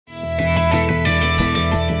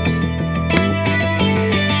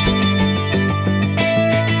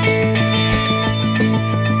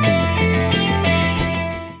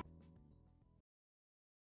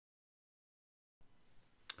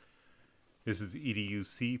This is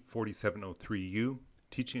EDUC4703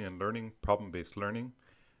 Teaching and Learning Problem-Based Learning.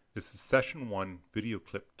 This is Session 1, Video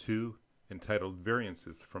Clip 2, entitled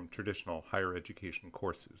Variances from Traditional Higher Education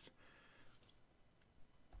Courses.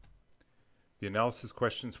 The analysis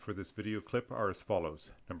questions for this video clip are as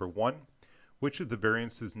follows. Number 1, which of the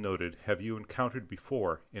variances noted have you encountered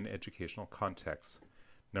before in educational contexts?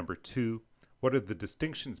 Number 2, what are the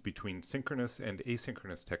distinctions between synchronous and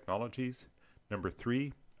asynchronous technologies? Number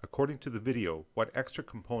 3, according to the video, what extra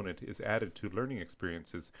component is added to learning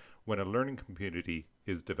experiences when a learning community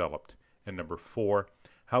is developed? And number 4,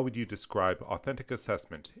 how would you describe authentic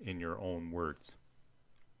assessment in your own words?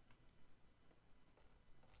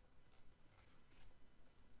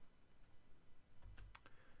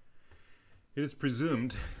 It is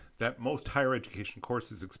presumed that most higher education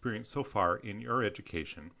courses experienced so far in your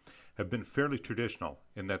education have been fairly traditional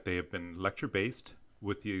in that they have been lecture-based,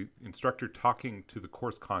 with the instructor talking to the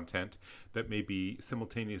course content that may be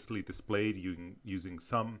simultaneously displayed using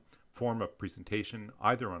some form of presentation,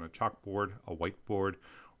 either on a chalkboard, a whiteboard,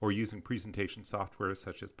 or using presentation software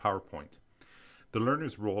such as PowerPoint. The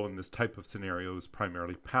learner's role in this type of scenario is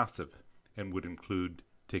primarily passive and would include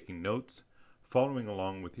taking notes, following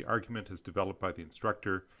along with the argument as developed by the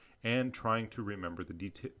instructor, and trying to remember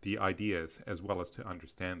the ideas as well as to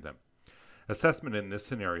understand them. Assessment in this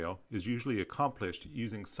scenario is usually accomplished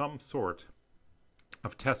using some sort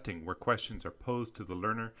of testing where questions are posed to the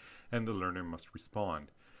learner and the learner must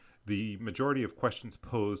respond. The majority of questions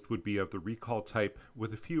posed would be of the recall type,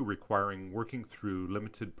 with a few requiring working through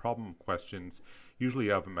limited problem questions, usually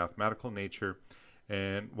of a mathematical nature.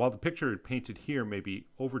 And while the picture painted here may be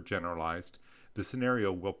overgeneralized, the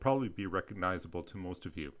scenario will probably be recognizable to most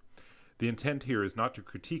of you. The intent here is not to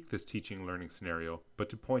critique this teaching and learning scenario, but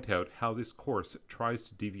to point out how this course tries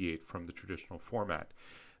to deviate from the traditional format.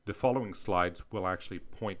 The following slides will actually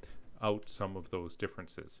point out some of those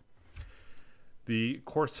differences. The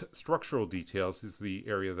course structural details is the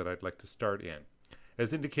area that I'd like to start in.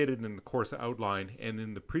 As indicated in the course outline and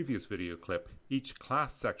in the previous video clip, each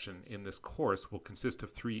class section in this course will consist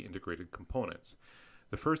of 3 integrated components.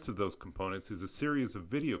 The first of those components is a series of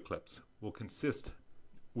video clips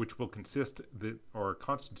which will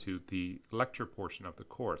constitute the lecture portion of the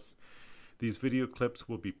course. These video clips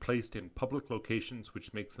will be placed in public locations,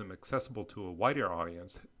 which makes them accessible to a wider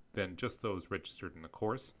audience than just those registered in the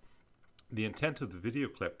course. The intent of the video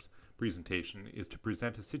clips presentation is to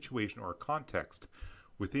present a situation or a context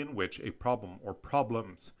within which a problem or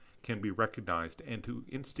problems can be recognized and to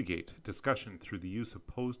instigate discussion through the use of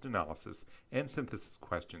posed analysis and synthesis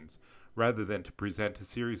questions, rather than to present a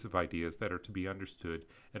series of ideas that are to be understood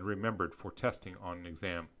and remembered for testing on an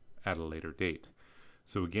exam at a later date.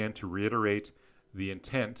 So again, to reiterate, the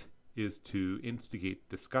intent is to instigate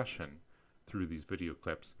discussion through these video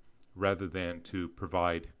clips rather than to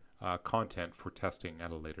provide content for testing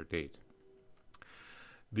at a later date.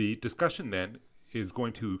 The discussion then is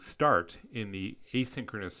going to start in the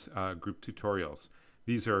asynchronous group tutorials.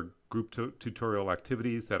 These are group tutorial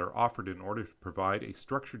activities that are offered in order to provide a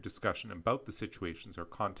structured discussion about the situations or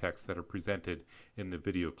contexts that are presented in the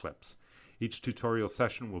video clips. Each tutorial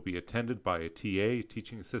session will be attended by a TA,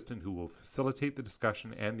 teaching assistant, who will facilitate the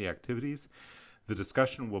discussion and the activities. The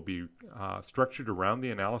discussion will be structured around the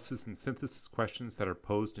analysis and synthesis questions that are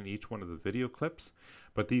posed in each one of the video clips,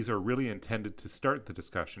 but these are really intended to start the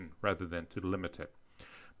discussion rather than to limit it.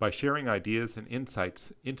 By sharing ideas and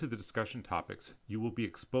insights into the discussion topics, you will be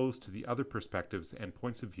exposed to the other perspectives and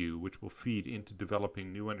points of view, which will feed into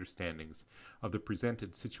developing new understandings of the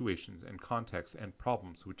presented situations and contexts and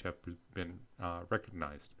problems which have been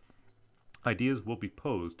recognized. Ideas will be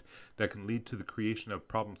posed that can lead to the creation of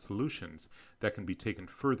problem solutions that can be taken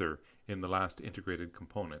further in the last integrated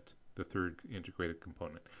component, the third integrated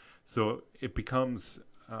component. So it becomes,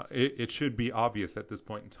 it should be obvious at this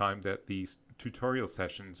point in time that these tutorial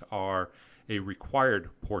sessions are a required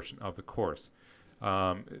portion of the course.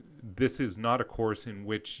 This is not a course in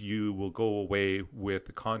which you will go away with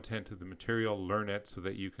the content of the material, learn it so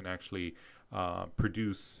that you can actually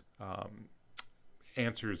produce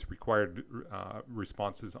answers, required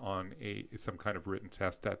responses on some kind of written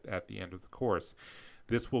test at the end of the course.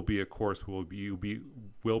 This will be a course where you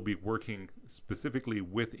will be working specifically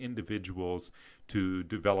with individuals to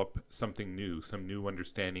develop something new, some new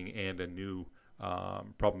understanding and a new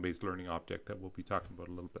problem-based learning object that we'll be talking about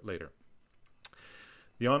a little bit later.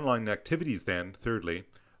 The online activities then, thirdly,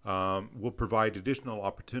 will provide additional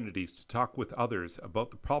opportunities to talk with others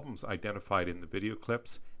about the problems identified in the video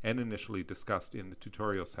clips and initially discussed in the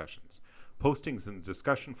tutorial sessions. Postings in the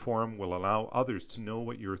discussion forum will allow others to know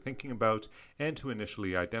what you're thinking about and to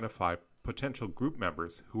initially identify potential group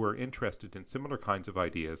members who are interested in similar kinds of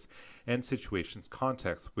ideas and situations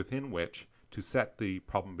contexts within which to set the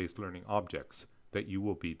problem-based learning objects that you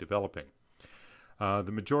will be developing.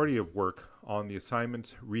 The majority of work on the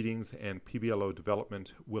assignments, readings, and PBLO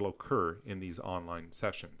development will occur in these online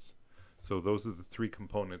sessions. So those are the three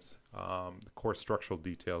components, the core structural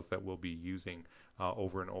details that we'll be using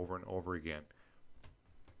over and over and over again.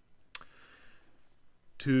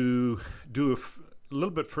 To do a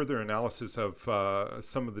little bit further analysis of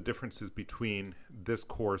some of the differences between this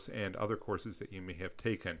course and other courses that you may have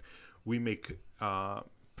taken, we make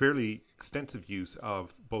fairly extensive use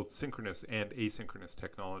of both synchronous and asynchronous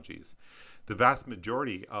technologies. The vast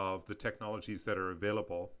majority of the technologies that are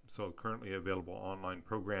available, so currently available online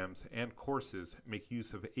programs and courses, make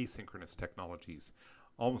use of asynchronous technologies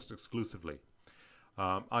almost exclusively.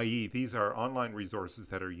 I.e., these are online resources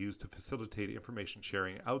that are used to facilitate information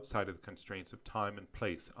sharing outside of the constraints of time and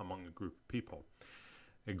place among a group of people.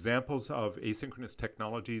 Examples of asynchronous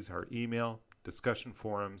technologies are email, discussion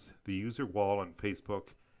forums, the user wall on Facebook,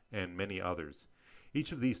 and many others.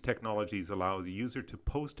 Each of these technologies allow the user to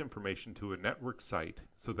post information to a network site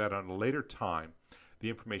so that on a later time the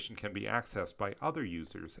information can be accessed by other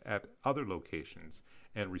users at other locations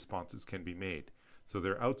and responses can be made. So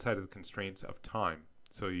they're outside of the constraints of time.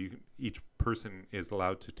 So each person is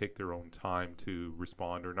allowed to take their own time to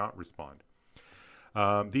respond or not respond.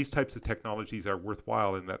 These types of technologies are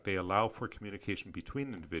worthwhile in that they allow for communication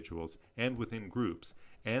between individuals and within groups,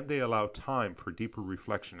 and they allow time for deeper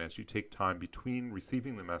reflection as you take time between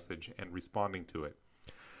receiving the message and responding to it.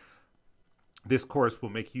 This course will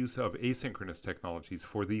make use of asynchronous technologies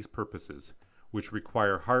for these purposes, which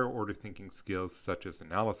require higher order thinking skills such as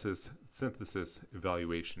analysis, synthesis,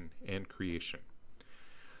 evaluation, and creation.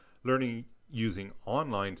 Learning using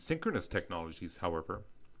online synchronous technologies, however,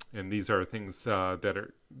 and these are things that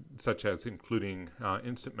are such as including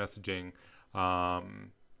instant messaging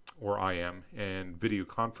or IM and video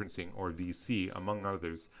conferencing or VC, among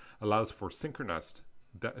others, allows for synchronized,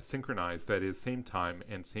 that is same time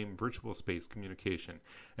and same virtual space communication,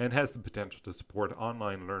 and has the potential to support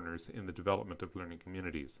online learners in the development of learning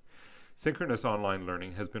communities. Synchronous online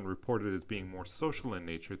learning has been reported as being more social in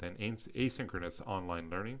nature than asynchronous online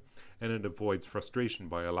learning, and it avoids frustration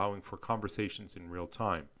by allowing for conversations in real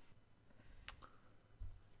time.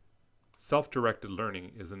 Self-directed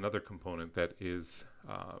learning is another component that is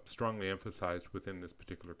strongly emphasized within this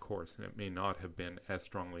particular course, and it may not have been as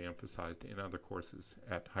strongly emphasized in other courses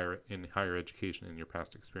in higher education in your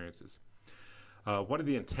past experiences. One of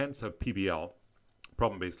the intents of PBL,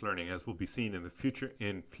 problem-based learning, as will be seen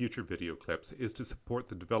in future video clips, is to support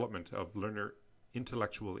the development of learner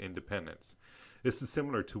intellectual independence. This is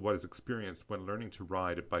similar to what is experienced when learning to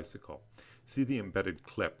ride a bicycle. See the embedded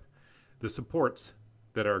clip. The supports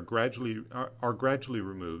that are gradually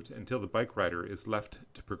removed until the bike rider is left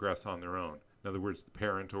to progress on their own. In other words, the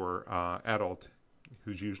parent or adult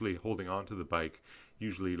who's usually holding on to the bike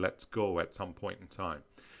usually lets go at some point in time.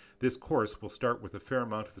 This course will start with a fair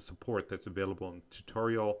amount of support that's available in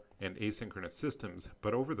tutorial and asynchronous systems,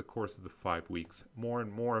 but over the course of the 5 weeks, more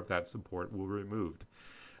and more of that support will be removed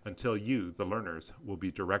until you, the learners, will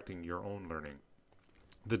be directing your own learning.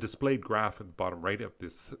 The displayed graph at the bottom right of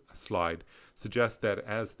this slide suggests that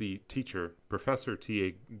as the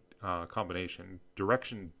professor-TA combination,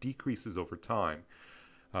 direction decreases over time.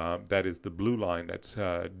 That is the blue line that's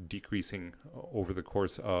decreasing over the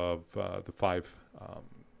course of the 5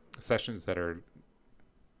 sessions that are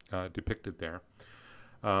depicted there.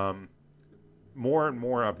 More and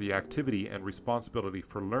more of the activity and responsibility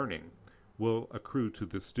for learning will accrue to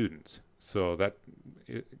the students. So that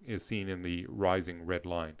is seen in the rising red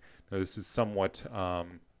line. Now this is somewhat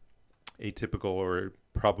atypical, or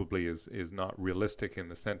probably is not realistic in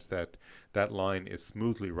the sense that that line is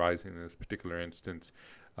smoothly rising in this particular instance.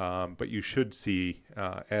 But you should see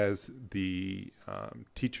as the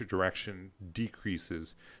teacher direction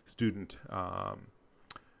decreases, student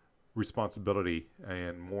responsibility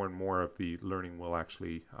and more of the learning will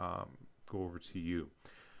actually go over to you.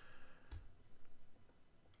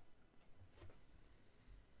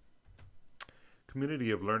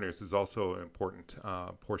 Community of learners is also an important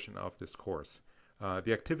portion of this course.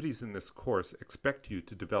 The activities in this course expect you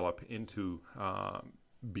to develop into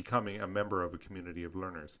becoming a member of a community of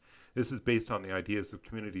learners. This is based on the ideas of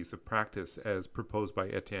communities of practice as proposed by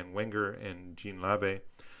Etienne Wenger and Jean Lavey.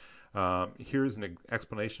 Here's an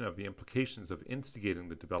explanation of the implications of instigating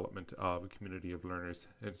the development of a community of learners.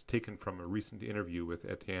 It's taken from a recent interview with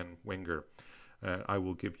Etienne Wenger. I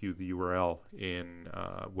will give you the URL in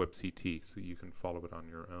WebCT so you can follow it on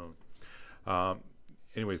your own.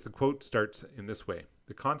 Anyways, the quote starts in this way.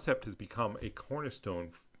 The concept has become a cornerstone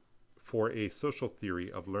for a social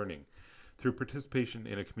theory of learning. Through participation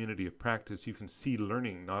in a community of practice, you can see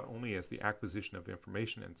learning not only as the acquisition of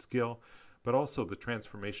information and skill, but also the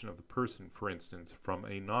transformation of the person, for instance, from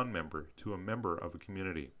a non-member to a member of a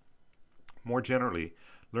community. More generally,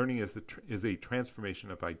 learning is a transformation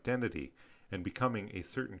of identity, and becoming a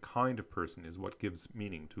certain kind of person is what gives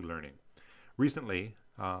meaning to learning. Recently,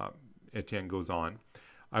 Etienne goes on,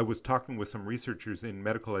 I was talking with some researchers in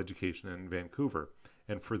medical education in Vancouver,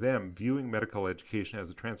 and for them, viewing medical education as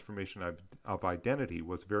a transformation of identity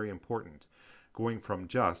was very important, going from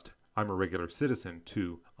just, I'm a regular citizen,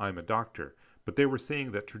 to, I'm a doctor. But they were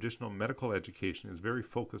saying that traditional medical education is very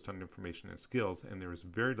focused on information and skills, and there is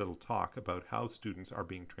very little talk about how students are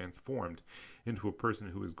being transformed into a person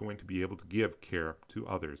who is going to be able to give care to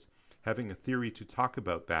others. Having a theory to talk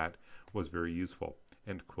about that was very useful.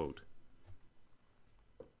 End quote.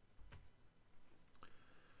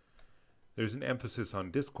 There's an emphasis on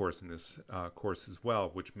discourse in this course as well,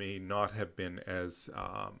 which may not have been as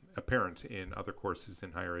apparent in other courses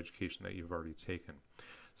in higher education that you've already taken.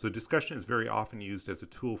 So discussion is very often used as a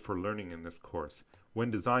tool for learning in this course. When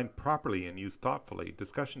designed properly and used thoughtfully,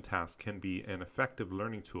 discussion tasks can be an effective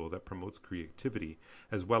learning tool that promotes creativity,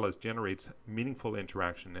 as well as generates meaningful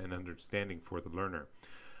interaction and understanding for the learner.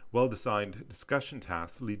 Well-designed discussion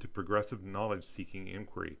tasks lead to progressive knowledge-seeking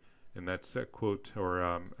inquiry, and that's a quote or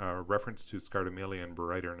a reference to Scardamelli and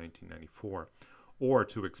Bereiter in 1994, or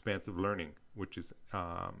to expansive learning, which is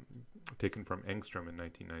taken from Engstrom in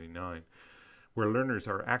 1999, where learners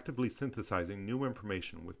are actively synthesizing new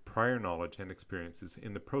information with prior knowledge and experiences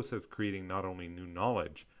in the process of creating not only new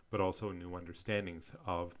knowledge, but also new understandings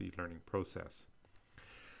of the learning process.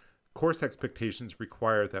 Course expectations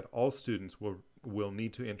require that all students will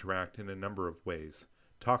need to interact in a number of ways.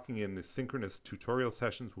 Talking in the synchronous tutorial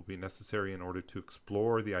sessions will be necessary in order to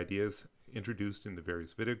explore the ideas introduced in the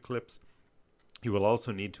various video clips. You will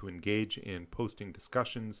also need to engage in posting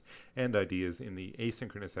discussions and ideas in the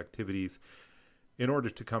asynchronous activities in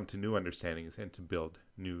order to come to new understandings and to build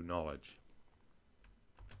new knowledge.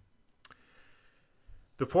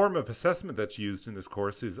 The form of assessment that's used in this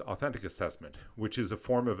course is authentic assessment, which is a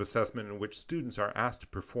form of assessment in which students are asked to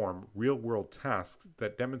perform real-world tasks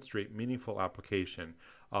that demonstrate meaningful application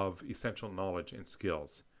of essential knowledge and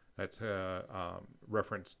skills. That's a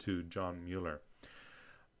reference to John Mueller.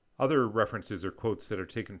 Other references or quotes that are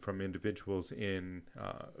taken from individuals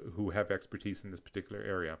who have expertise in this particular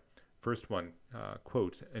area. First one,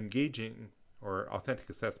 quote, engaging or authentic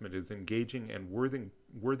assessment is engaging and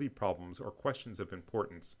worthy problems or questions of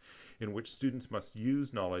importance in which students must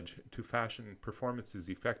use knowledge to fashion performances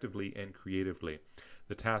effectively and creatively.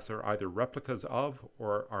 The tasks are either replicas of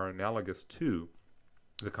or are analogous to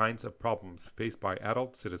the kinds of problems faced by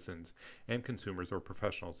adult citizens and consumers or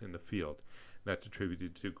professionals in the field. That's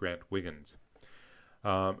attributed to Grant Wiggins.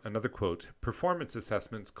 Another quote, performance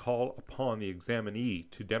assessments call upon the examinee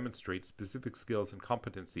to demonstrate specific skills and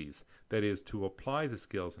competencies, that is, to apply the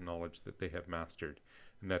skills and knowledge that they have mastered.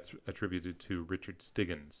 And that's attributed to Richard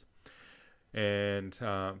Stiggins. And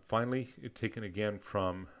finally, taken again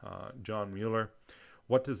from John Mueller,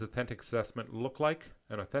 what does authentic assessment look like?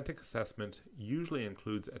 An authentic assessment usually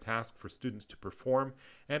includes a task for students to perform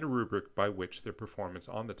and a rubric by which their performance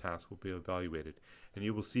on the task will be evaluated. And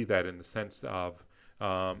you will see that in the sense of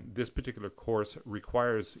this particular course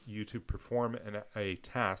requires you to perform a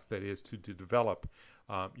task, that is to develop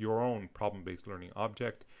your own problem-based learning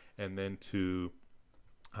object, and then to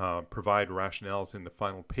provide rationales in the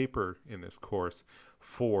final paper in this course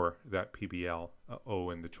for that PBL-O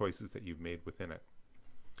and the choices that you've made within it.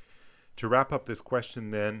 To wrap up this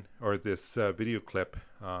question then, or this video clip,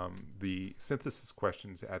 the synthesis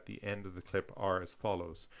questions at the end of the clip are as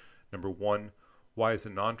follows. Number 1, why is a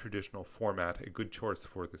non-traditional format a good choice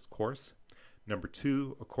for this course? Number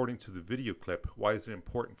 2, according to the video clip, why is it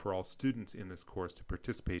important for all students in this course to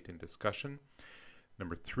participate in discussion?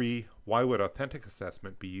 Number 3, why would authentic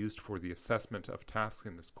assessment be used for the assessment of tasks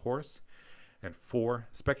in this course? And 4,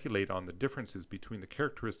 speculate on the differences between the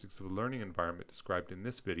characteristics of the learning environment described in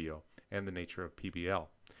this video and the nature of PBL.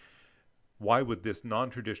 Why would this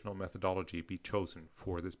non-traditional methodology be chosen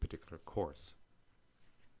for this particular course?